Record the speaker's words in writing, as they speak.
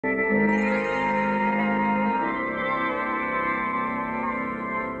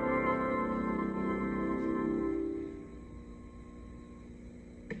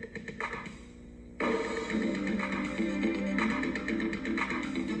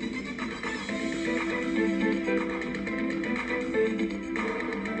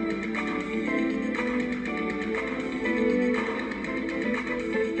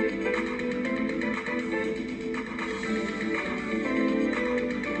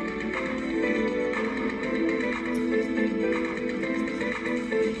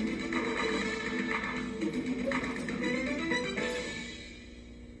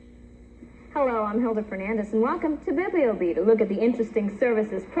Zelda Fernandez, and welcome to Bibliobeat, a look at the interesting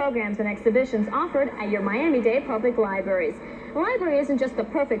services, programs, and exhibitions offered at your Miami-Dade public libraries. A library isn't just the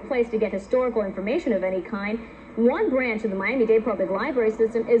perfect place to get historical information of any kind. One branch of the Miami-Dade public library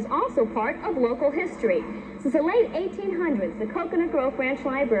system is also part of local history. Since the late 1800s, the Coconut Grove Branch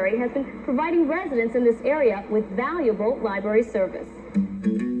Library has been providing residents in this area with valuable library service.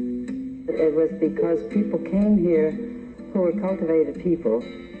 It was because people came here who were cultivated people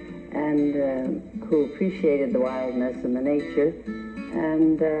and who appreciated the wildness and the nature,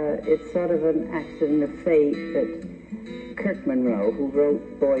 and it's sort of an accident of fate that Kirk Monroe, who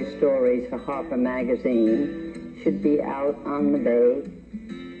wrote boy stories for Harper Magazine, should be out on the bay.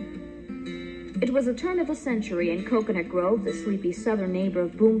 It was the turn of the century, and Coconut Grove, the sleepy southern neighbor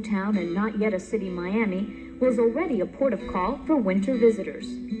of Boomtown and not yet a city Miami, was already a port of call for winter visitors.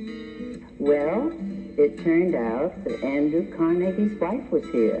 Well, it turned out that Andrew Carnegie's wife was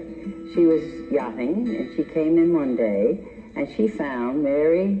here. She was yachting, and she came in one day, and she found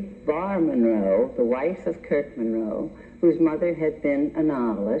Mary Barr Monroe, the wife of Kirk Monroe, whose mother had been a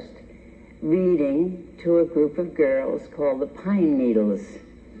novelist, reading to a group of girls called the Pine Needles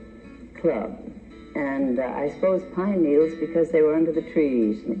Club. And I suppose pine needles because they were under the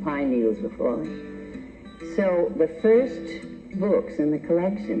trees and the pine needles were falling. So the first books in the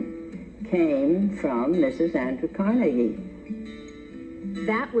collection came from Mrs. Andrew Carnegie.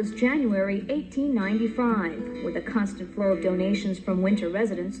 That was January 1895. With a constant flow of donations from winter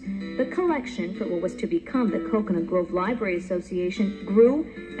residents, the collection for what was to become the Coconut Grove Library Association grew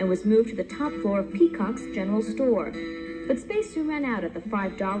and was moved to the top floor of Peacock's General Store. But space soon ran out at the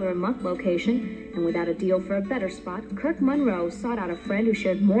 $5 a month location, and without a deal for a better spot, Kirk Monroe sought out a friend who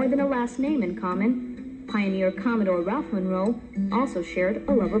shared more than a last name in common. Pioneer Commodore Ralph Monroe also shared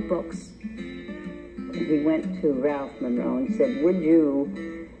a love of books. He went to Ralph Monroe and said, would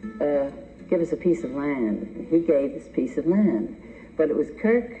you give us a piece of land? He gave this piece of land. But it was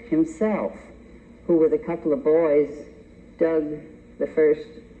Kirk himself who, with a couple of boys, dug the first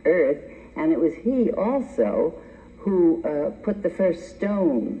earth, and it was he also who put the first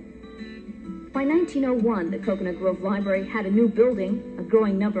stone. By 1901, the Coconut Grove Library had a new building, a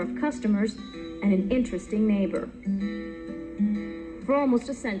growing number of customers, and an interesting neighbor. For almost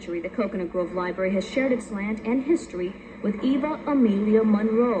a century, the Coconut Grove Library has shared its land and history with Eva Amelia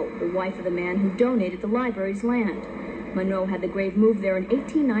Monroe, the wife of the man who donated the library's land. Monroe had the grave moved there in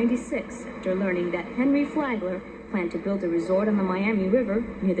 1896 after learning that Henry Flagler planned to build a resort on the Miami River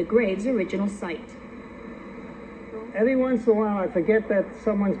near the grave's original site. Every once in a while, I forget that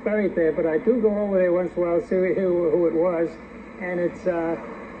someone's buried there, but I do go over there once in a while to see who it was, and it's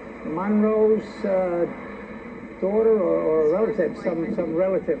Monroe's daughter or a relative, some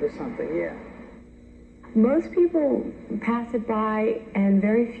relative or something, yeah. Most people pass it by and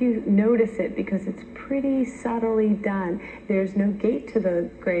very few notice it because it's pretty subtly done. There's no gate to the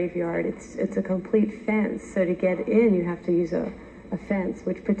graveyard. It's a complete fence. So to get in, you have to use a fence,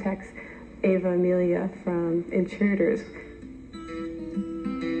 which protects Eva Amelia from intruders.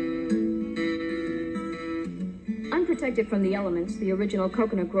 Unprotected from the elements, the original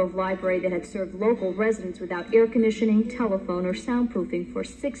Coconut Grove Library that had served local residents without air conditioning, telephone, or soundproofing for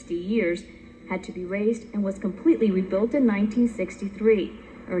 60 years had to be razed and was completely rebuilt in 1963,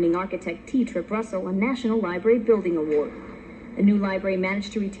 earning architect T. Trip Russell a National Library Building Award. The new library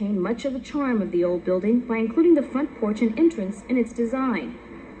managed to retain much of the charm of the old building by including the front porch and entrance in its design.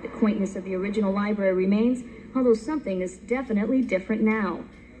 The quaintness of the original library remains, although something is definitely different now.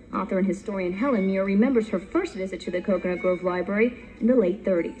 Author and historian Helen Muir remembers her first visit to the Coconut Grove Library in the late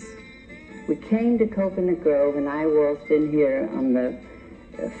 30s. We came to Coconut Grove, and I waltzed in here on the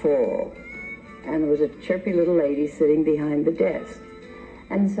fall, and there was a chirpy little lady sitting behind the desk.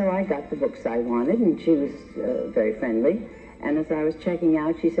 And so I got the books I wanted, and she was very friendly. And as I was checking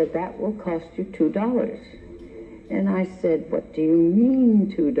out, she said, that will cost you $2. And I said, what do you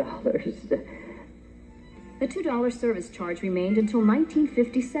mean $2? The $2 service charge remained until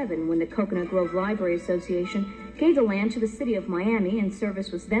 1957, when the Coconut Grove Library Association gave the land to the city of Miami, and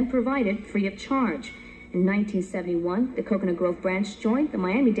service was then provided free of charge. In 1971, the Coconut Grove branch joined the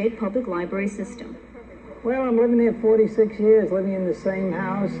Miami-Dade public library system. Well, I'm living here 46 years, living in the same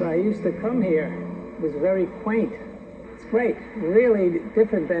house. I used to come here. It was very quaint. It's great. Really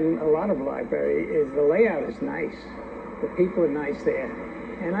different than a lot of libraries. The layout is nice. The people are nice there.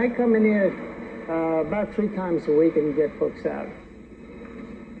 And I come in here about 3 times a week and get books out.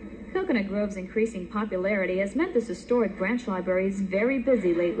 Coconut Grove's increasing popularity has meant this historic branch library is very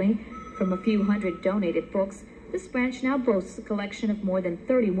busy lately. From a few hundred donated books, this branch now boasts a collection of more than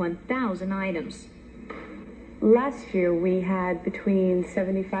 31,000 items. Last year we had between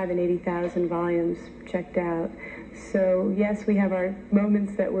 75 and 80,000 volumes checked out. So yes, we have our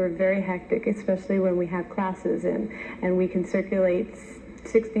moments that were very hectic, especially when we have classes in, and we can circulate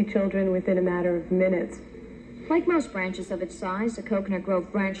 60 children within a matter of minutes. Like most branches of its size, the Coconut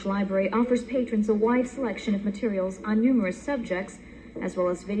Grove Branch Library offers patrons a wide selection of materials on numerous subjects, as well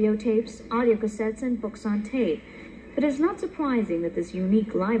as videotapes, audio cassettes, and books on tape. But it's not surprising that this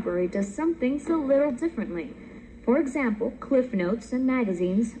unique library does some things a little differently. For example, Cliff Notes and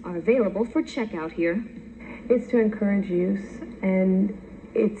magazines are available for checkout here. It's to encourage use, and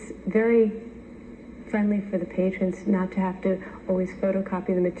it's very friendly for the patrons not to have to always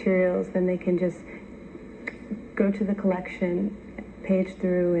photocopy the materials. Then they can just go to the collection, page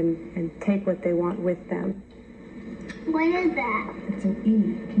through, and take what they want with them. What is that? It's an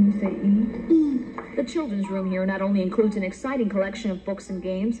E. Can you say E? E. The children's room here not only includes an exciting collection of books and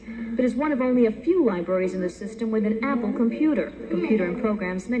games, but is one of only a few libraries in the system with an Apple computer and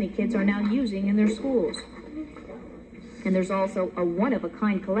programs many kids are now using in their schools. And there's also a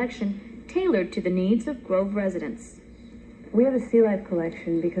one-of-a-kind collection tailored to the needs of Grove residents. We have a sea life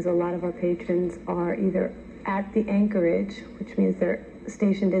collection because a lot of our patrons are either at the anchorage, which means they're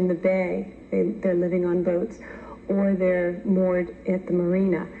stationed in the bay, they're living on boats, or they're moored at the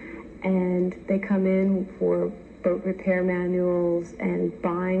marina. And they come in for boat repair manuals and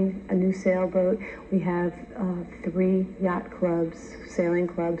buying a new sailboat. We have 3 yacht clubs, sailing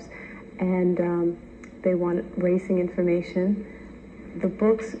clubs, and they want racing information. The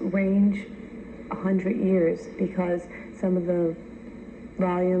books range 100 years because some of the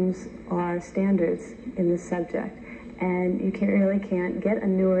volumes are standards in this subject, and you really can't get a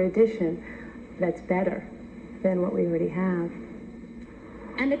newer edition that's better than what we already have.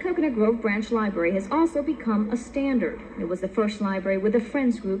 And the Coconut Grove Branch Library has also become a standard. It was the first library with a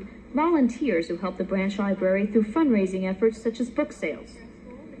Friends group, volunteers who helped the Branch Library through fundraising efforts such as book sales.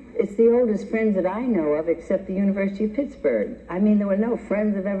 It's the oldest Friends that I know of except the University of Pittsburgh. I mean, there were no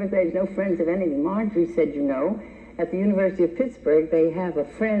Friends of Everglades, no Friends of anything. Marjorie said, you know, at the University of Pittsburgh, they have a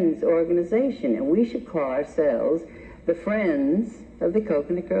Friends organization, and we should call ourselves the Friends of the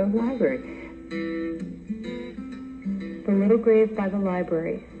Coconut Grove Library. The Little Grave by the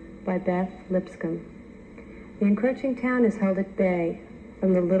Library, by Beth Lipscomb. The encroaching town is held at bay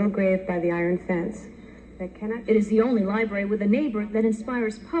from the little grave by the iron fence. It is the only library with a neighbor that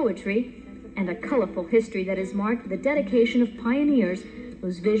inspires poetry and a colorful history that is marked with the dedication of pioneers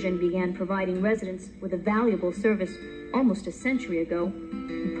whose vision began providing residents with a valuable service almost a century ago,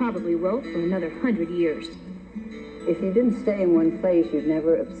 and probably will for another 100 years. If you didn't stay in one place, you'd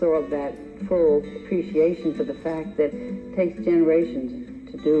never absorb that full appreciation for the fact that it takes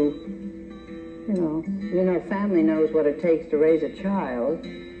generations to do, you know, family knows what it takes to raise a child.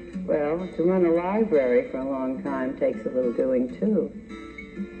 Well, to run a library for a long time takes a little doing, too.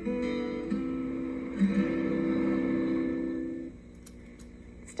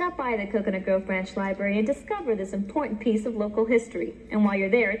 Stop by the Coconut Grove Branch Library and discover this important piece of local history. And while you're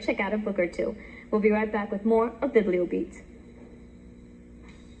there, check out a book or two. We'll be right back with more of Bibliobeat.